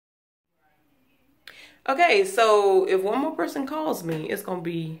Okay, so if one more person calls me, it's gonna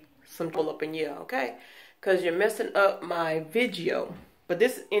be some pull up in you, okay? Because you're messing up my video. But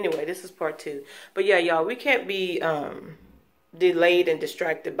this, anyway, this is part two. But yeah, y'all, we can't be delayed and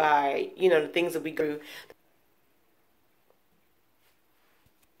distracted by, the things that we go through.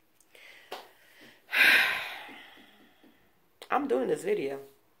 I'm doing this video.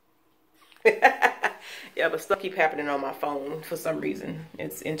 Yeah, but stuff keep happening on my phone for some reason.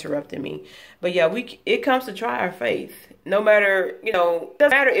 It's interrupting me. But yeah, it comes to try our faith. No matter, it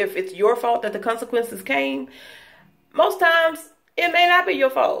doesn't matter if it's your fault that the consequences came. Most times, it may not be your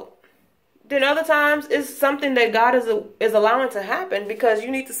fault. Then other times, it's something that God is allowing to happen because you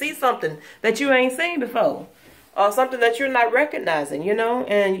need to see something that you ain't seen before. Or something that you're not recognizing,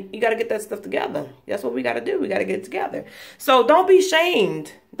 and you got to get that stuff together. That's what we got to do. We got to get it together. So don't be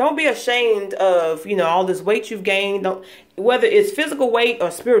ashamed. Don't be ashamed of, all this weight you've gained. Whether it's physical weight or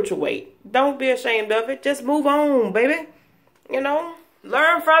spiritual weight. Don't be ashamed of it. Just move on, baby.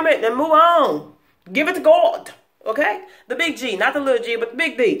 Learn from it and move on. Give it to God. Okay? The big G, not the little G, but the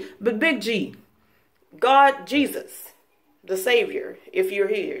big D. The big G. God, Jesus, the Savior, if you're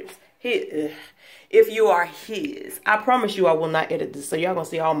His. If you are His. I promise you I will not edit this, so y'all gonna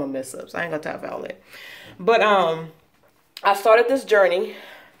see all my mess ups. I ain't got time for all that. But I started this journey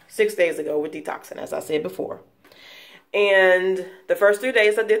 6 days ago with detoxing, as I said before. And the first 3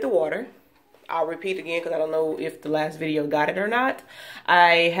 days I did the water. I'll repeat again because I don't know if the last video got it or not.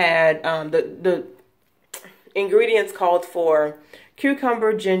 I had the ingredients called for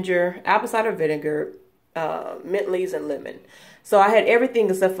cucumber, ginger, apple cider vinegar, mint leaves, and lemon. So I had everything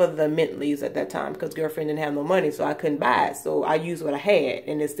except for the mint leaves at that time because girlfriend didn't have no money, so I couldn't buy it. So I used what I had,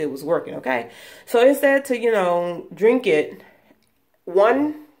 and it still was working, okay? So it said to, drink it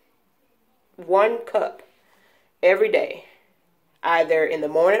one cup every day, either in the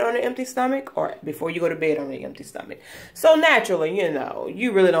morning on an empty stomach or before you go to bed on an empty stomach. So naturally,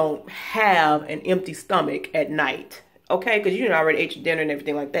 you really don't have an empty stomach at night, okay? Because you already ate your dinner and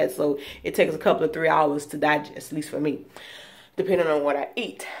everything like that, so it takes a couple of 3 hours to digest, at least for me, depending on what I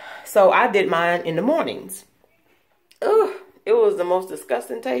eat. So I did mine in the mornings. Ugh, it was the most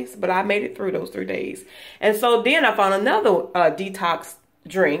disgusting taste, but I made it through those 3 days. And so then I found another detox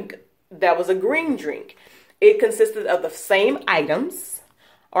drink that was a green drink. It consisted of the same items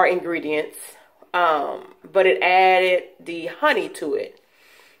or ingredients, but it added the honey to it.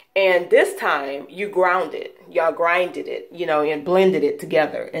 And this time you ground it. Y'all grinded it, and blended it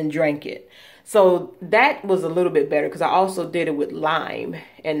together and drank it. So that was a little bit better because I also did it with lime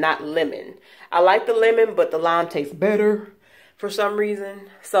and not lemon. I like the lemon, but the lime tastes better for some reason.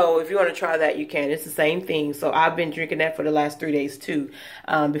 So if you want to try that, you can. It's the same thing. So I've been drinking that for the last 3 days too,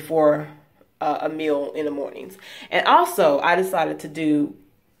 before a meal in the mornings. And also I decided to do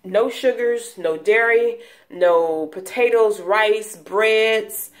no sugars, no dairy, no potatoes, rice,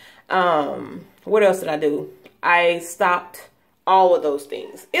 breads. What else did I do? I stopped all of those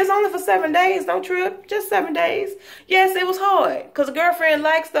things. It's only for 7 days. Don't trip. Just 7 days. Yes, it was hard because a girlfriend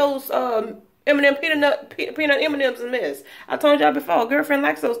likes those M&M peanut M&Ms and mess. I told y'all before, girlfriend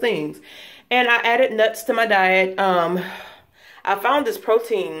likes those things. And I added nuts to my diet. I found this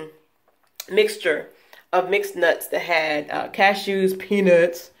protein mixture of mixed nuts that had cashews,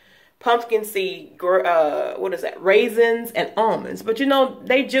 peanuts, pumpkin seed, raisins, and almonds. But they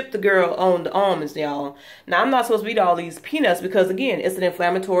gypped the girl on the almonds, y'all. Now, I'm not supposed to eat all these peanuts because, again, it's an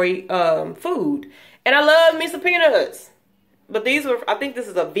inflammatory food. And I love me some peanuts. But I think this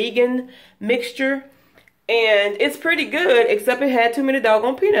is a vegan mixture. And it's pretty good, except it had too many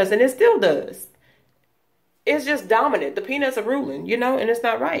doggone peanuts. And it still does. It's just dominant. The peanuts are ruling, and it's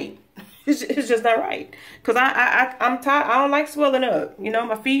not right. It's just not right. Because I'm tired. I don't like swelling up.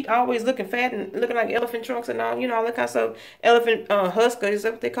 My feet always looking fat and looking like elephant trunks and all, all that kind of stuff. Elephant husker, is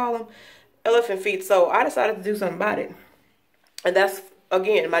that what they call them? Elephant feet. So I decided to do something about it. And that's,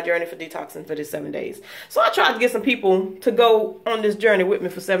 again, my journey for detoxing for this 7 days. So I tried to get some people to go on this journey with me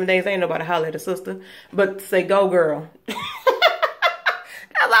for 7 days. Ain't nobody holler at a sister. But say, go girl. That's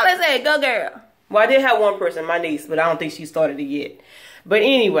all they said, go girl. Well, I did have one person, my niece, but I don't think she started it yet. But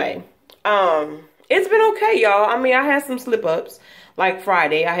anyway, it's been okay, y'all. I mean, I had some slip-ups. Like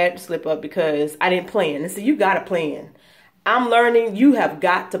Friday, I had to slip up because I didn't plan. And so you got to plan. I'm learning you have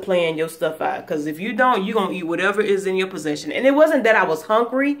got to plan your stuff out. Because if you don't, you're going to eat whatever is in your possession. And it wasn't that I was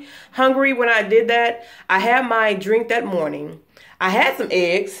hungry when I did that. I had my drink that morning. I had some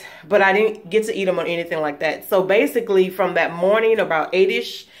eggs, but I didn't get to eat them or anything like that. So basically, from that morning, about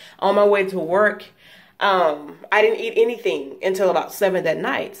 8-ish, on my way to work, I didn't eat anything until about 7 that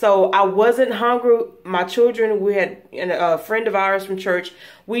night. So I wasn't hungry. My children, we had a friend of ours from church.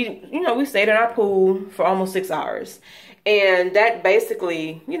 We stayed in our pool for almost 6 hours. And that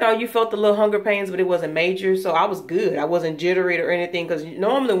basically, you felt the little hunger pains, but it wasn't major. So I was good. I wasn't jittery or anything. Because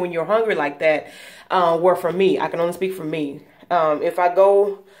normally when you're hungry like that, for me, I can only speak for me. If I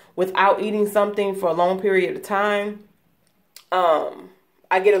go without eating something for a long period of time,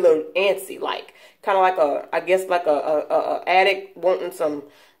 I get a little antsy, like kind of like a addict wanting some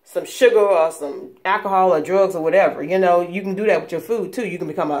sugar or some alcohol or drugs or whatever. You can do that with your food too. You can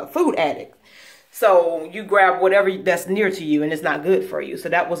become a food addict. So you grab whatever that's near to you and it's not good for you. So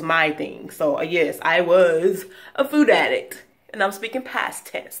that was my thing. So yes, I was a food addict, and I'm speaking past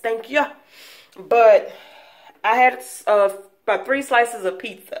tense. Thank you. But I had about 3 slices of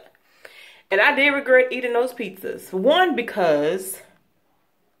pizza, and I did regret eating those pizzas. One, because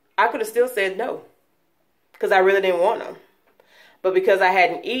I could have still said no, because I really didn't want them. But because I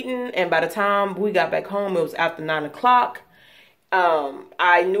hadn't eaten, and by the time we got back home, it was after 9 o'clock.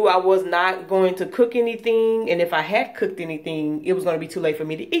 I knew I was not going to cook anything, and if I had cooked anything, it was going to be too late for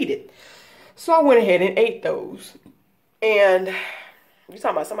me to eat it. So I went ahead and ate those. And you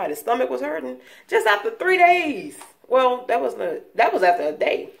talking about somebody's stomach was hurting just after 3 days. Well, that was after a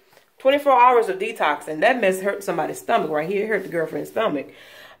day. 24 hours of detoxing. That mess hurt somebody's stomach right here. It hurt the girlfriend's stomach.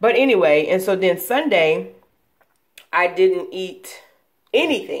 But anyway, and so then Sunday, I didn't eat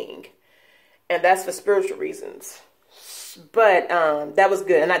anything. And that's for spiritual reasons. But that was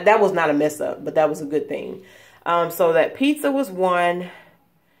good. And that was not a mess up, but that was a good thing. So that pizza was one.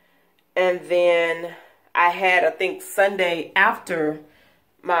 And then I had, I think, Sunday after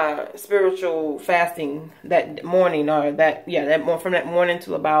my spiritual fasting that morning, or from that morning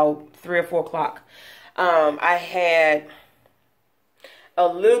till about 3 or 4 o'clock. I had a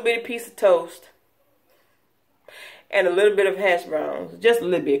little bitty piece of toast and a little bit of hash browns, just a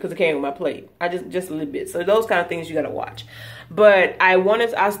little bit, because it came with my plate. Just a little bit. So those kind of things you got to watch. But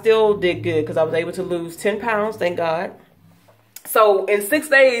I still did good, because I was able to lose 10 pounds, thank God. So in 6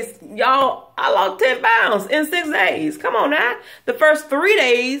 days, y'all, I lost 10 pounds in 6 days. Come on now. The first 3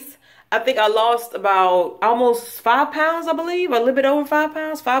 days, I think I lost about almost 5 pounds, I believe, a little bit over 5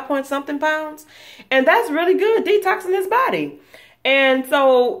 pounds, 5 point something pounds. And that's really good, detoxing his body. And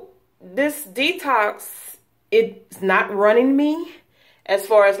so this detox, it's not running me. As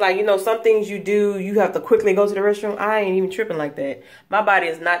far as like, some things you do, you have to quickly go to the restroom. I ain't even tripping like that. My body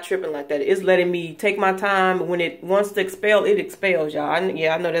is not tripping like that. It's letting me take my time. When it wants to expel, it expels, y'all. I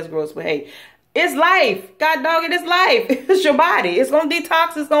know that's gross, but hey, it's life. God dog it, it's life. It's your body. It's going to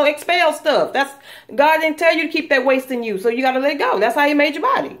detox. It's going to expel stuff. God didn't tell you to keep that waste in you. So you got to let it go. That's how he made your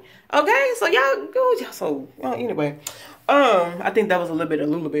body. Okay? So y'all go. Anyway, I think that was a little bit of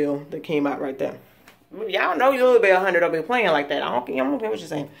Lullabill that came out right there. Y'all know you a little bit 100 don't be playing like that. I don't care what you're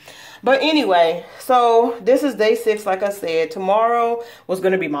saying. But anyway, so this is day 6, like I said. Tomorrow was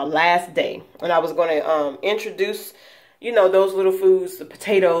going to be my last day. And I was going to introduce, those little foods, the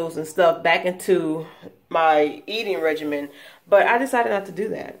potatoes and stuff, back into my eating regimen. But I decided not to do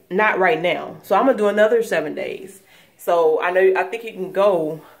that. Not right now. So I'm going to do another 7 days. So I think you can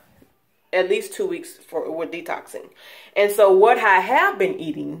go at least 2 weeks with detoxing. And so what I have been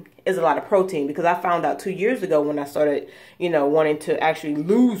eating is a lot of protein, because I found out 2 years ago when I started, wanting to actually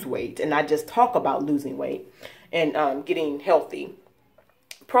lose weight, and I just talk about losing weight and getting healthy.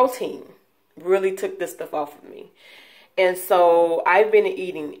 Protein really took this stuff off of me. And so I've been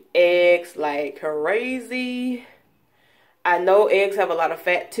eating eggs like crazy. I know eggs have a lot of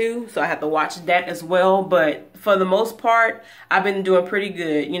fat too, so I have to watch that as well. But for the most part, I've been doing pretty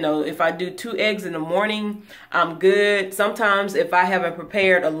good. If I do 2 eggs in the morning, I'm good. Sometimes if I haven't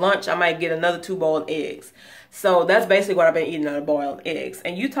prepared a lunch, I might get another 2 boiled eggs. So that's basically what I've been eating, on boiled eggs.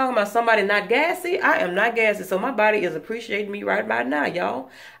 And you talking about somebody not gassy? I am not gassy. So my body is appreciating me right about now, y'all.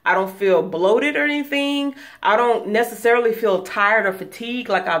 I don't feel bloated or anything. I don't necessarily feel tired or fatigued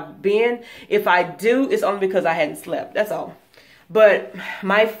like I've been. If I do, it's only because I hadn't slept. That's all. But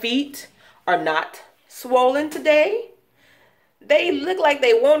my feet are not swollen today. They look like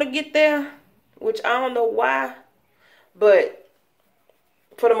they want to get there, which I don't know why. But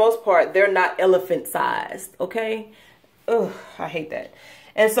for the most part, they're not elephant sized, okay? Ugh, I hate that.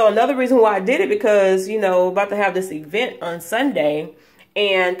 And so another reason why I did it, because, about to have this event on Sunday,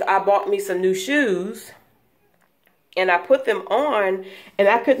 and I bought me some new shoes, and I put them on, and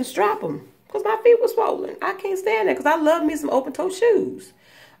I couldn't strap them, because my feet were swollen. I can't stand it, because I love me some open-toe shoes,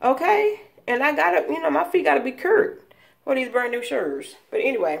 okay? And I gotta, my feet gotta be cured for these brand new shoes. But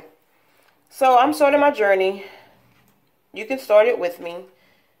anyway, so I'm starting my journey. You can start it with me.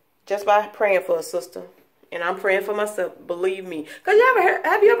 Just by praying for a sister. And I'm praying for myself, believe me. Because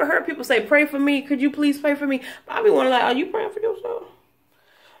have you ever heard people say, pray for me? Could you please pray for me? I be wondering, like, are you praying for yourself?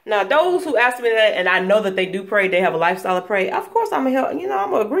 Now, those who ask me that, and I know that they do pray, they have a lifestyle of pray, of course I'm going to help. You know,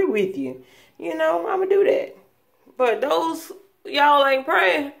 I'm going to agree with you. You know, I'm going to do that. But those, y'all ain't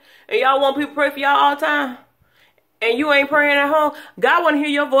praying, and y'all want people to pray for y'all all the time, and you ain't praying at home, God want to hear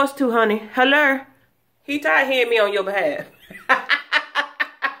your voice too, honey. Hello? He tired hearing me on your behalf.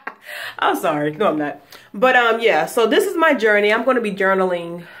 I'm sorry. No, I'm not. But, yeah, so this is my journey. I'm going to be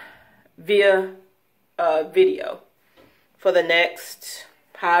journaling via video for the next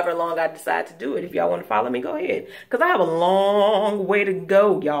however long I decide to do it. If y'all want to follow me, go ahead. Because I have a long way to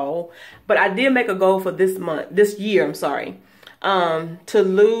go, y'all. But I did make a goal for this year, I'm sorry, to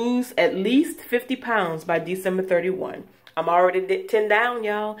lose at least 50 pounds by December 31. I'm already 10 down,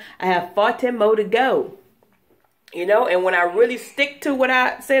 y'all. I have 14 more to go. You know, and when I really stick to what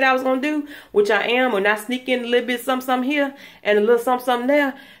I said I was going to do, which I am, when I sneak in a little bit something here and a little something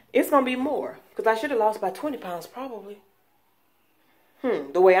there, it's going to be more. Because I should have lost about 20 pounds probably.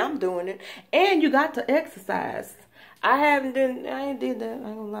 The way I'm doing it. And you got to exercise. I ain't did that, I ain't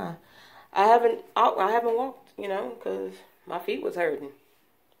gonna lie. I haven't walked, you know, because my feet was hurting.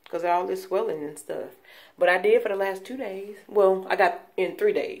 Because of all this swelling and stuff. But I did for the last 2 days. Well, I got in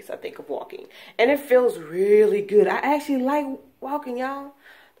 3 days, I think, of walking. And it feels really good. I actually like walking, y'all.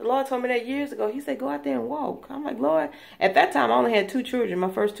 The Lord told me that years ago. He said, go out there and walk. I'm like, Lord. At that time, I only had 2 children. My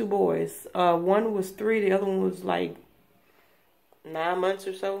first 2 boys. One was 3. The other one was like 9 months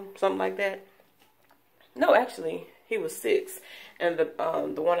or so. Something like that. No, actually, he was 6. And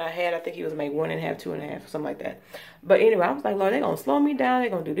the one I had, I think he was maybe 1.5, 2.5, something like that. But anyway, I was like, Lord, they're going to slow me down. They're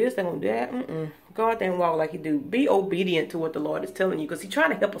going to do this. They're going to do that. Go out there and walk like you do. Be obedient to what the Lord is telling you. Because he's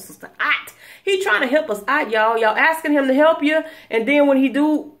trying to help us out. He's trying to help us out, y'all. Y'all asking him to help you. And then when he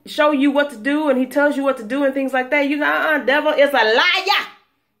do show you what to do and he tells you what to do and things like that, you go, devil is a liar.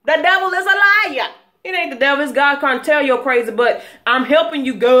 The devil is a liar. It ain't the devil. It's God trying to tell you crazy. But I'm helping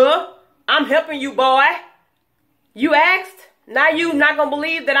you, girl. I'm helping you, boy. You asked. Now you not going to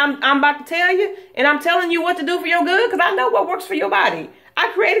believe that I'm about to tell you. And I'm telling you what to do for your good. Because I know what works for your body.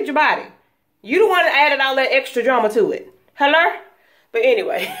 I created your body. You the one that added all that extra drama to it. Hello? But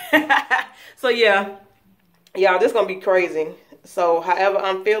anyway. So yeah. Y'all, this is going to be crazy. So however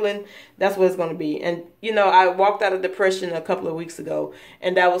I'm feeling, that's what it's going to be. And you know, I walked out of depression a couple of weeks ago.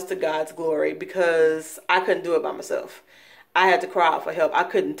 And that was to God's glory. Because I couldn't do it by myself. I had to cry out for help. I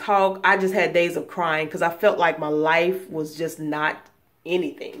couldn't talk. I just had days of crying. Because I felt like my life was just not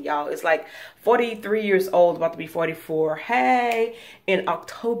anything, y'all. It's like 43 years old. About to be 44. Hey, in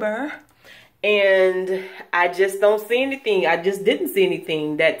October. And I just don't see anything. I just didn't see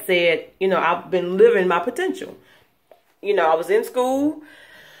anything that said, you know, I've been living my potential. You know, I was in school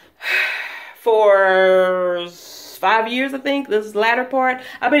for 5 years, I think, this latter part.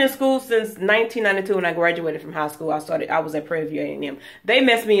 I've been in school since 1992 when I graduated from high school. I was at Prairie View A&M. They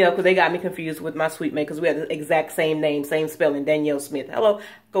messed me up because they got me confused with my suite mate because we had the exact same name, same spelling, Danielle Smith. Hello,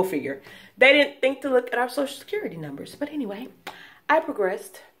 go figure. They didn't think to look at our social security numbers. But anyway, I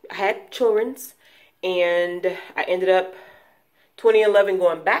progressed. I had children's, and I ended up 2011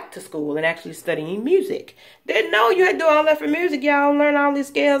 going back to school and actually studying music. Didn't know you had to do all that for music, y'all. Learn all these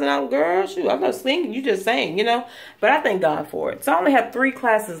scales and all. Girl, shoot, I'm not singing. You just sang, you know. But I thank God for it. So I only have 3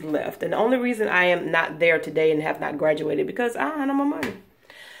 classes left. And the only reason I am not there today and have not graduated because I don't have no more money.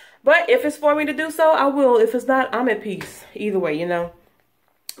 But if it's for me to do so, I will. If it's not, I'm at peace. Either way, you know.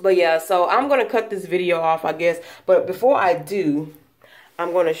 But yeah, so I'm going to cut this video off, I guess. But before I do,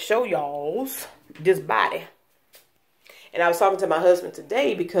 I'm going to show y'all this body. And I was talking to my husband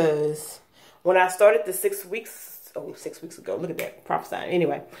today because when I started the 6 weeks ago, look at that, prophesying.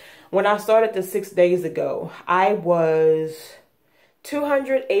 Anyway, when I started the 6 days ago, I was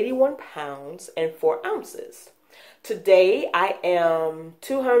 281 pounds and 4 ounces. Today, I am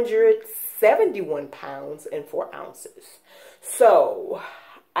 271 pounds and 4 ounces. So,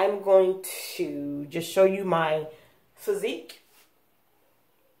 I'm going to just show you my physique.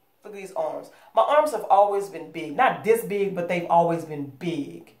 Look at these arms. My arms have always been big. Not this big, but they've always been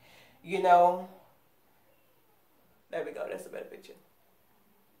big. You know? There we go. That's a better picture.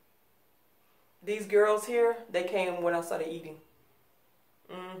 These girls here, they came when I started eating.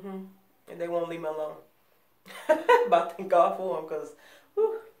 And they won't leave me alone. But thank God for them because,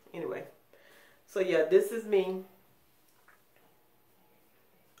 anyway. So yeah, this is me.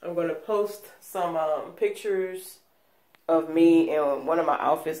 I'm going to post some pictures of me in one of my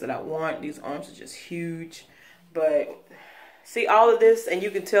outfits that I want. These arms are just huge. But see all of this, and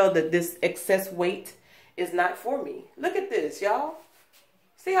you can tell that this excess weight is not for me. Look at this, y'all.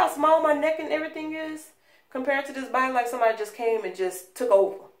 See how small my neck and everything is? compared to this body like somebody just came and just took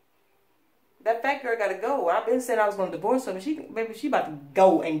over. That fat girl gotta go. I've been saying I was gonna divorce her, but she about to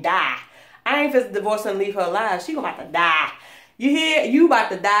go and die. I ain't finna divorce her and leave her alive. She about to die. You hear? You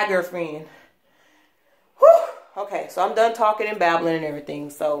about to die, girlfriend. Whew. Okay, so I'm done talking and babbling and everything.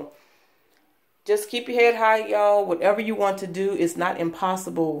 So just keep your head high, y'all. Whatever you want to do is not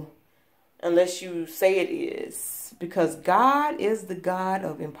impossible unless you say it is. Because God is the God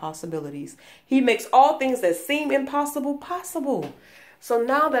of impossibilities. He makes all things that seem impossible possible. So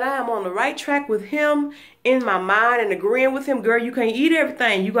now that I am on the right track with him, in my mind and agreeing with him, girl, you can't eat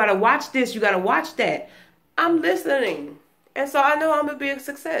everything. You got to watch this. You got to watch that. I'm listening. And so I know I'm going to be a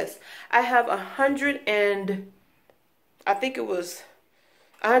success. I have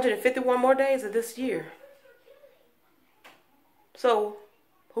 151 more days of this year. So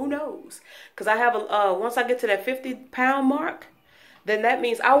who knows? Because I have once I get to that 50-pound mark, then that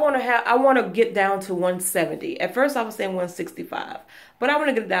means I want to get down to 170. At first I was saying 165, but I want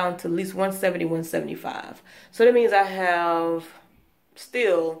to get down to at least 170, 175. So that means I have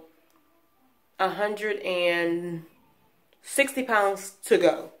still 160 pounds to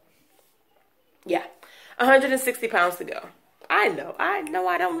go. Yeah, 160 pounds to go. I know I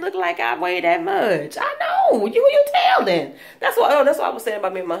don't look like I weigh that much. I know. You tell then. That's what I was saying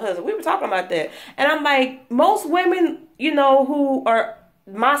about me and my husband. We were talking about that. And I'm like, most women, who are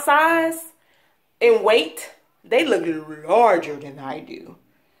my size in weight, they look larger than I do.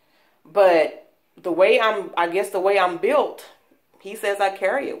 But the way I'm built, he says I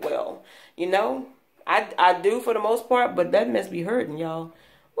carry it well. I do for the most part, but that must be hurting, y'all.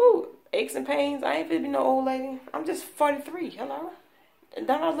 Ooh. Aches and pains. I ain't fit to be no old lady. I'm just 43. Hello? Don't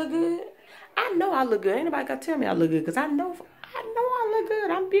I look good? I know I look good. Ain't nobody got to tell me I look good because I know I look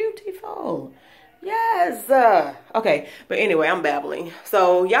good. I'm beautiful. Yes. Okay. But anyway, I'm babbling.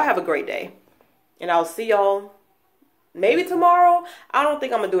 So y'all have a great day. And I'll see y'all maybe tomorrow. I don't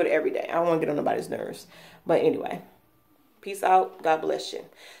think I'm going to do it every day. I don't want to get on nobody's nerves. But anyway, peace out. God bless you.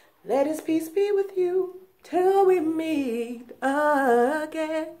 Let his peace be with you till we meet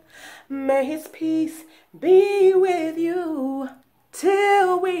again. May his peace be with you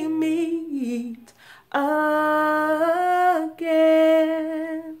till we meet again.